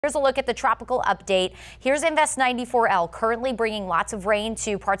Here's a look at the tropical update. Here's Invest 94L, currently bringing lots of rain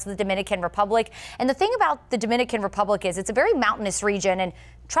to parts of the Dominican Republic. And the thing about the Dominican Republic is it's a very mountainous region, and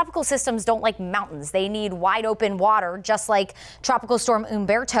tropical systems don't like mountains. They need wide open water, just like Tropical Storm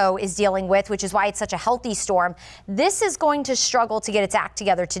Humberto is dealing with, which is why it's such a healthy storm. This is going to struggle to get its act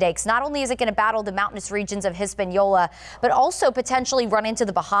together today, because not only is it going to battle the mountainous regions of Hispaniola, but also potentially run into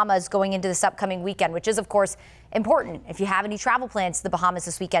the Bahamas going into this upcoming weekend, which is, of course, important. If you have any travel plans to the Bahamas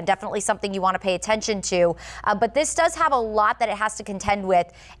this weekend, definitely something you want to pay attention to. But this does have a lot that it has to contend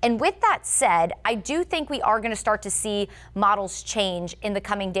with. And with that said, I do think we are going to start to see models change in the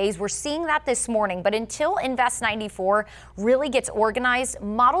coming days. We're seeing that this morning, but until Invest 94 really gets organized,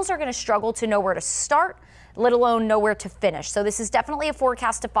 models are going to struggle to know where to start, let alone know where to finish. So this is definitely a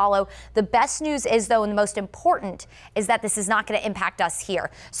forecast to follow. The best news is, though, and the most important, is that this is not going to impact us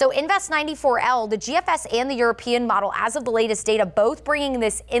here. So Invest 94L, the GFS and the European model, as of the latest data, both bringing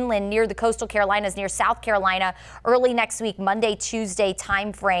this inland near the coastal Carolinas, near South Carolina, early next week, Monday, Tuesday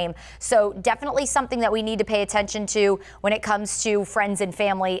time frame. So definitely something that we need to pay attention to when it comes to friends and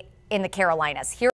family in the Carolinas. Here